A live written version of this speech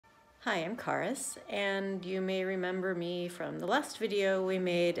Hi, I'm Karis, and you may remember me from the last video we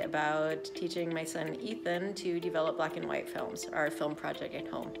made about teaching my son Ethan to develop black and white films, our film project at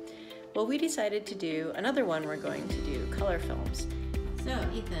home. Well, we decided to do another one. We're going to do color films. So,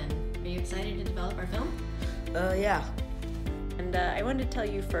 Ethan, are you excited to develop our film? Yeah. And I wanted to tell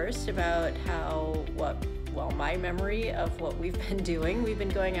you first about my memory of what we've been doing. We've been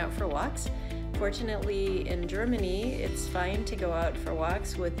going out for walks. Fortunately, in Germany, it's fine to go out for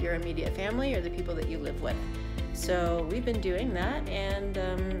walks with your immediate family or the people that you live with. So we've been doing that, and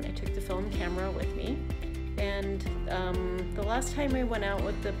I took the film camera with me. And the last time I went out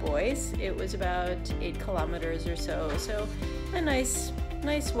with the boys, it was about 8 kilometers or so. So a nice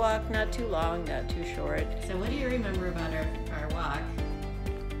walk, not too long, not too short. So what do you remember about our walk?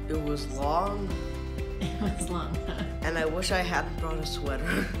 It was long. It was long, huh? And I wish I hadn't brought a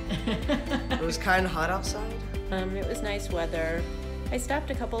sweater. It was kind of hot outside. It was nice weather. I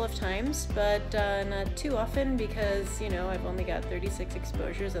stopped a couple of times, but not too often because, I've only got 36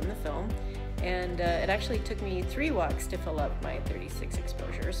 exposures on the film. And it actually took me 3 walks to fill up my 36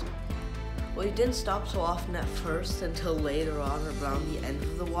 exposures. Well, you didn't stop so often at first until later on around the end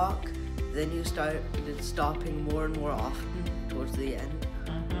of the walk. Then you started stopping more and more often towards the end.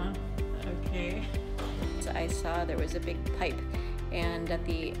 Okay. So I saw there was a big pipe, and at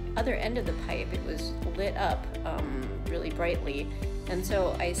the other end of the pipe it was lit up really brightly, and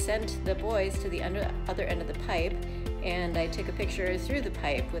so I sent the boys to the other end of the pipe, and I took a picture through the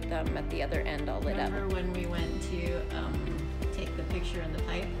pipe with them at the other end all lit up. Remember when we went to take the picture in the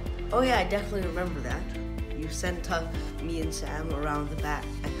pipe? Oh yeah, I definitely remember that. You sent me and Sam around the back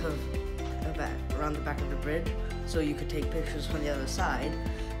of the bridge so you could take pictures from the other side.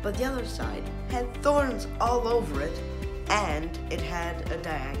 But the other side had thorns all over it, and it had a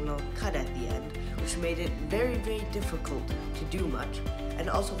diagonal cut at the end, which made it very, very difficult to do much. And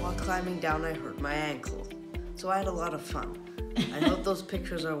also while climbing down, I hurt my ankle. So I had a lot of fun. I hope those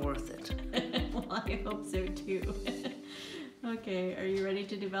pictures are worth it. Well, I hope so too. Okay, are you ready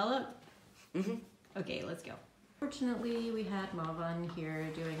to develop? Mm-hmm. Okay, let's go. Fortunately, we had Mavan here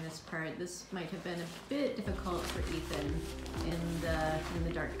doing this part. This might have been a bit difficult for Ethan in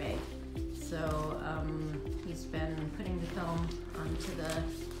the dark bay. So he's been putting the film onto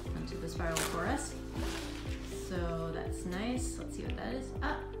the spiral for us. So that's nice. Let's see what that is.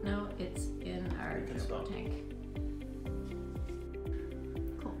 Ah, no, it's in our turbo tank.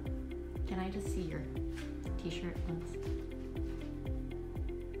 Cool. Can I just see your t-shirt once?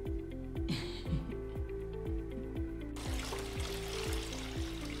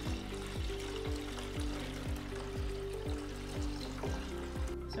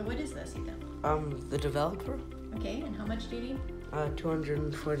 So what is this, Ethan? The developer. Okay, and how much do you need?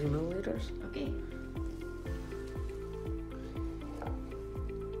 240 milliliters. Okay.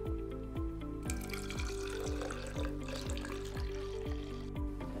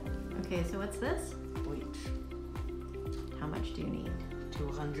 Okay, so what's this? Bleach. How much do you need?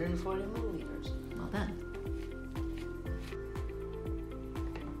 240 milliliters. Well done.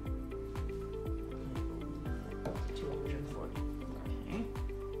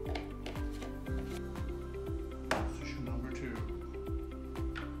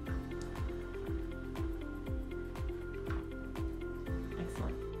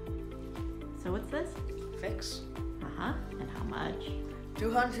 So what's this? Fix. Uh-huh. And how much?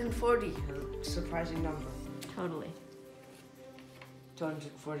 240. A surprising number. Totally.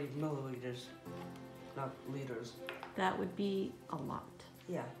 240 milliliters, not liters. That would be a lot.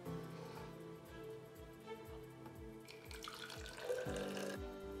 Yeah.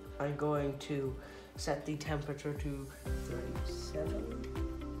 I'm going to set the temperature to 37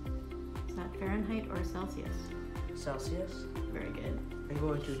 Is that Fahrenheit or Celsius? Celsius. Very good. I'm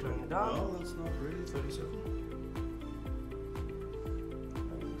going to turn it on. Well, that's not really 37.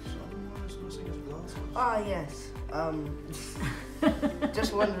 Someone is missing his glasses. Ah, yes.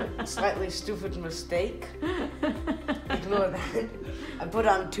 Just one slightly stupid mistake. Ignore that. I put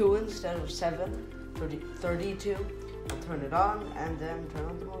on 2 instead of 7, 32. I'll turn it on and then turn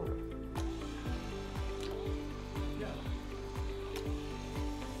on the motor. Yeah.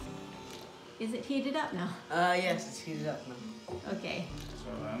 Is it heated up now? Yes, it's heated up now. Okay. So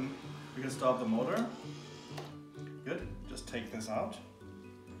then we can start the motor. Good. Just take this out.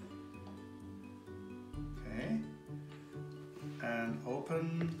 Okay. And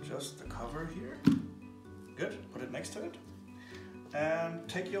open just the cover here. Good. Put it next to it. And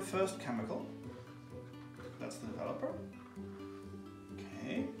take your first chemical. That's the developer.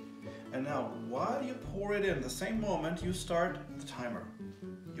 Okay. And now, while you pour it in, the same moment you start the timer.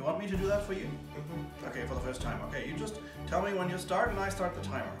 You want me to do that for you? Okay, for the first time. Okay, you just tell me when you start and I start the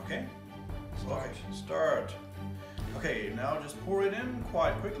timer, okay? Okay, start. Okay, now just pour it in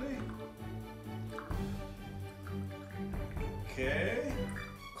quite quickly. Okay,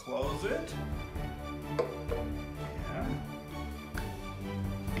 close it. Yeah.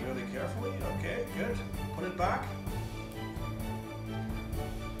 Really carefully. Okay, good. Put it back.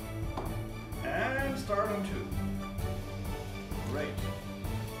 And start on 2. Great.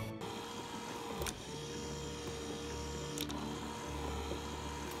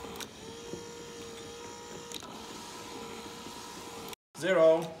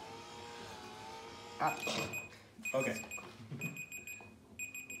 Zero. Okay.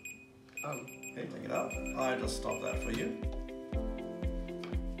 Okay, take it out. I just stop that for you.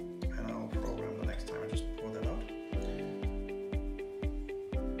 And I'll program the next time. I just pour that out.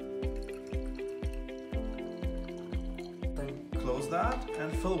 Close that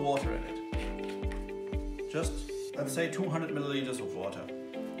and fill water in it. Just, let's say 200 milliliters of water.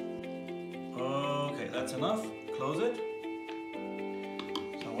 Okay, that's enough. Close it.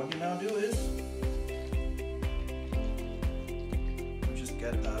 So what you now do is, you just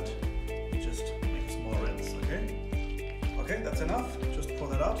get that, just make a small rinse, okay? Okay, that's enough. Just pour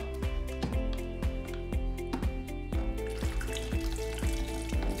that out.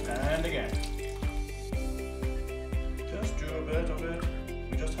 And again. Just do a bit of it.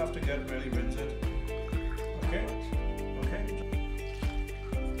 You just have to really rinse it. Okay? Okay?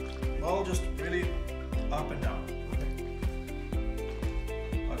 Well, just really up and down.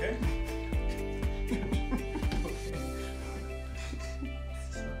 Okay? Okay?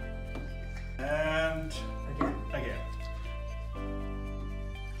 And again.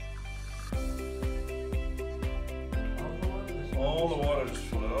 All the water, just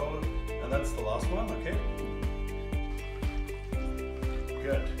fill it all. And that's the last one, okay?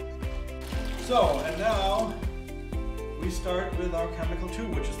 Good. So, and now we start with our chemical 2,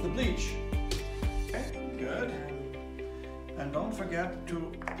 which is the bleach. Okay, good. And don't forget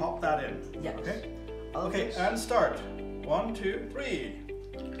to pop that in. Yes. Okay? Okay, and start. 1, 2, 3.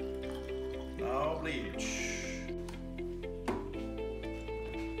 Now bleach.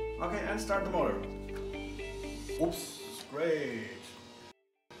 Okay, and start the motor. Oops, great.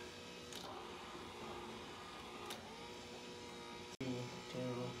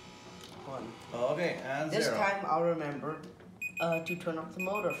 Okay, and this 0. time I'll remember to turn off the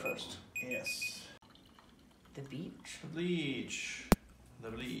motor first. Yes. The beach. The bleach.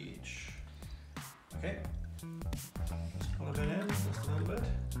 The bleach. Okay. Just put a bit in, just a little bit.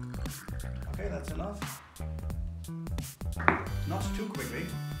 Okay, that's enough. Not too quickly.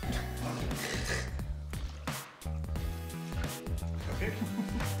 Not too quickly. Okay.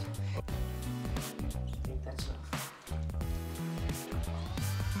 I think that's enough.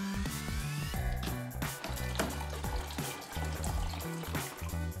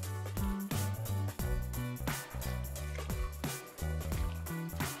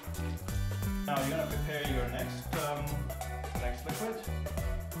 Now you're gonna prepare your next liquid.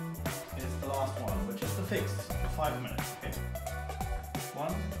 It's the last one, which is the fix for 5 minutes. Okay.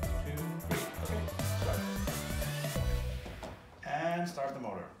 1, 2, 3. Okay. Start. And start the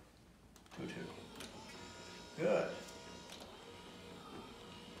motor. 2, 2. Good.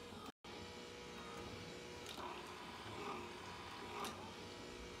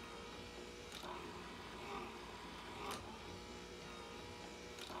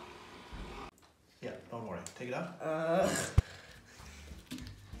 Yeah, don't worry. Take it out.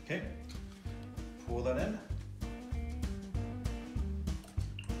 Okay. Pour that in.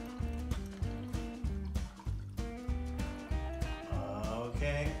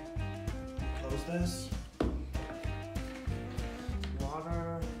 Okay. Close this.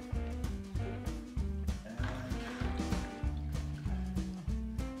 Water.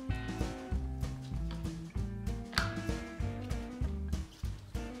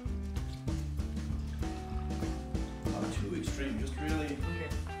 Not too extreme, just really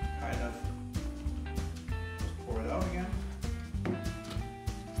kind of pour it out again. Okay.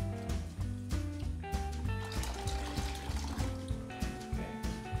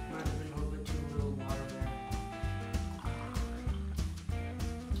 Might have been a little bit too little water there.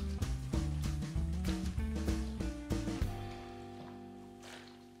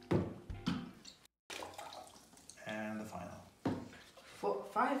 And the final.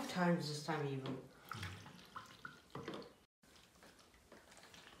 5 times this time even.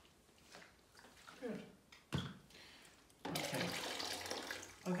 Good. Okay.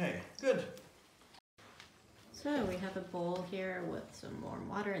 Okay, good. So we have a bowl here with some warm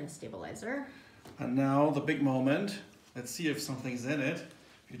water and stabilizer. And now the big moment. Let's see if something's in it.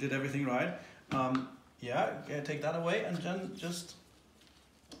 You did everything right. Yeah, take that away and then just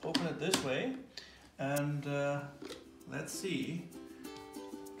open it this way. And let's see.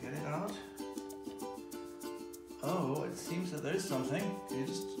 Get it out. Oh, it seems that there's something. Can you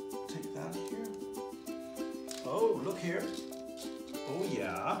just take that here? Oh, look here. Oh,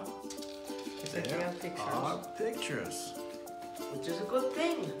 yeah. There are pictures. Are pictures. Which is a good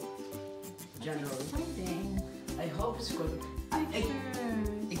thing. Generally. Exciting. I hope it's good.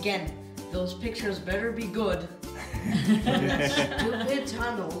 Pictures. Again, those pictures better be good. Stupid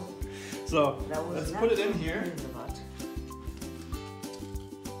tunnel. So, That was let's not put it in so here. clear about.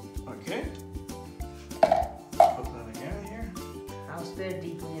 Okay. Put that again here. I'll stare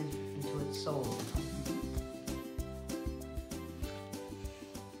deeply into its soul.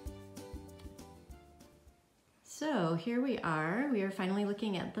 So here we are. We are finally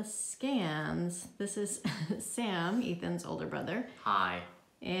looking at the scans. This is Sam, Ethan's older brother. Hi.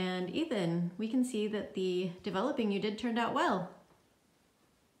 And Ethan, we can see that the developing you did turned out well.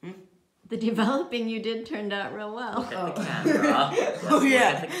 The developing you did turned out real well. Look at the camera. Let's Oh,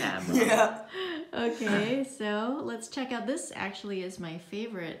 yeah. Look at the camera. Yeah. Okay, so let's check out. This actually is my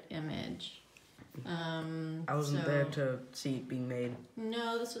favorite image. I wasn't so- there to see it being made.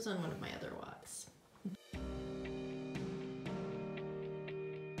 No, this was on one of my other walks.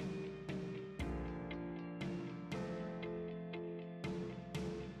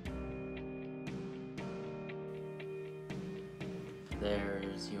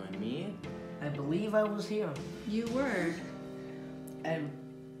 There's you and me. I believe I was here. You were. And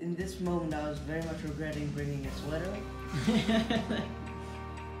in this moment, I was very much regretting bringing a sweater.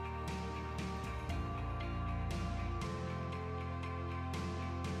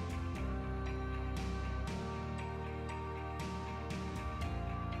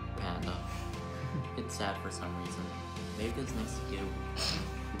 Panda. It's sad for some reason. Maybe it's next to you.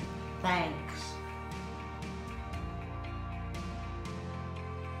 Thanks.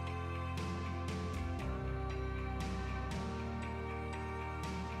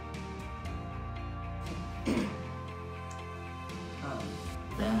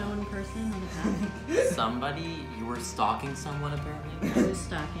 Unknown person on the path. Somebody, you were stalking someone apparently? I was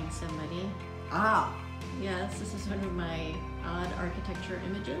stalking somebody. Ah, Yes, this is one of my odd architecture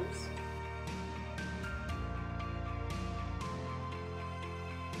images.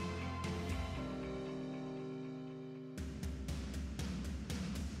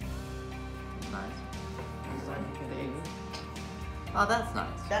 Nice. Big. Oh, that's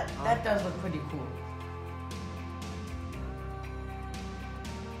nice. that does look pretty cool.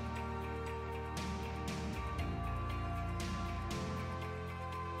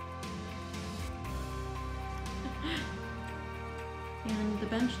 And the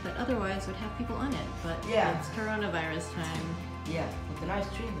bench that otherwise would have people on it, but Yeah. it's coronavirus time. Yeah, with a nice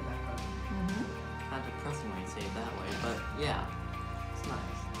tree in the background. Kind of depressing when you say it that way, but yeah, it's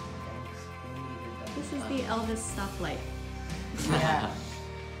nice. Thanks. I needed that. This is the Elvis stoplight Yeah.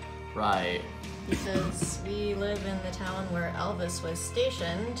 Right. because we live in the town where Elvis was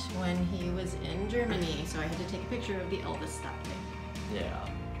stationed when he was in Germany, so I had to take a picture of the Elvis stoplight. Yeah.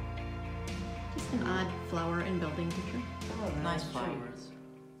 Just an odd flower and building picture. Oh, Nice tree. flowers.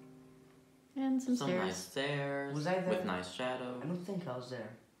 And some Some stairs. nice stairs. Was I there? With nice shadow. I don't think I was there.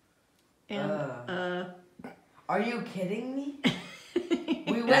 And Are you kidding me?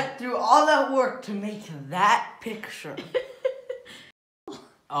 We went through all that work to make that picture.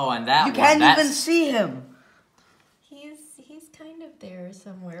 Oh, and that You one. can't That's even see him. he's kind of there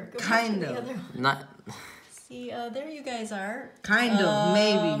somewhere. Go back to Kind the of. other one. not See, there you guys are. Kind of,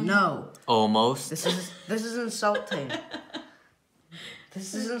 maybe, no. almost. This is insulting.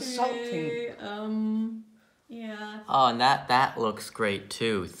 This is insulting. Okay, yeah. Oh, and that looks great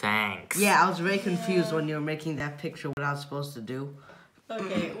too. Thanks. Yeah, I was very confused when you were making that picture what I was supposed to do.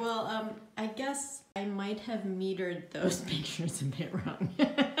 Okay, well, I guess I might have metered those pictures a bit wrong.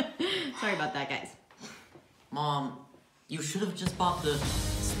 Sorry about that, guys. Mom, you should have just bought the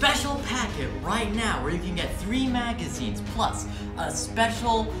special packet right now where you can get 3 magazines plus a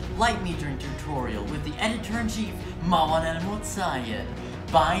special light metering tutorial with the editor-in-chief, Mama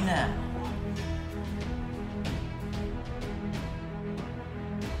Buy now.